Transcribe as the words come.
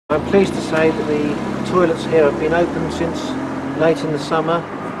I'm pleased to say that the toilets here have been open since late in the summer,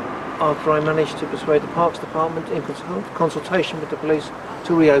 after I managed to persuade the Parks Department in consultation with the police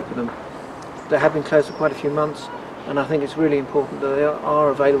to reopen them. They have been closed for quite a few months, and I think it's really important that they are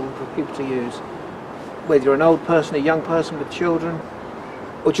available for people to use. Whether you're an old person, a young person with children,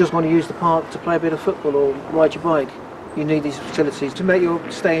 or just want to use the park to play a bit of football or ride your bike, you need these facilities to make your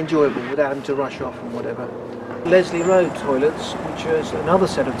stay enjoyable without having to rush off and whatever. Leslie Road toilets, which is another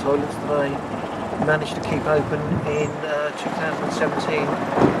set of toilets that I managed to keep open in 2017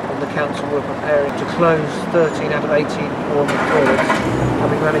 when the council were preparing to close 13 out of 18 former toilets,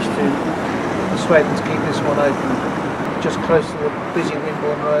 having managed to persuade them to keep this one open, just close to the busy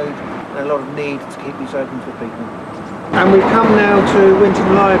Winbourne Road, and a lot of need to keep these open for people. And we come now to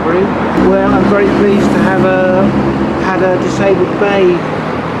Winton Library, where I'm very pleased to have had a disabled bay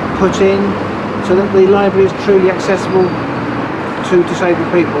put in, so that the library is truly accessible to disabled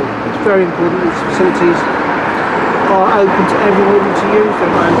people. It's very important that these facilities are open to everyone to use,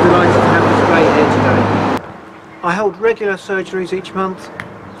 and I'm delighted to have this bay here today. I hold regular surgeries each month,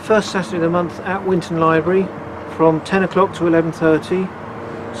 first Saturday of the month at Winton Library from 10 o'clock to 11:30.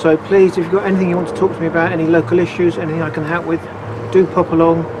 So please, if you've got anything you want to talk to me about, any local issues, anything I can help with, do pop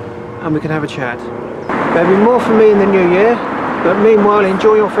along and we can have a chat. There'll be more from me in the new year, but meanwhile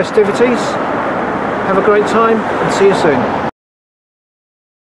enjoy your festivities, have a great time and see you soon.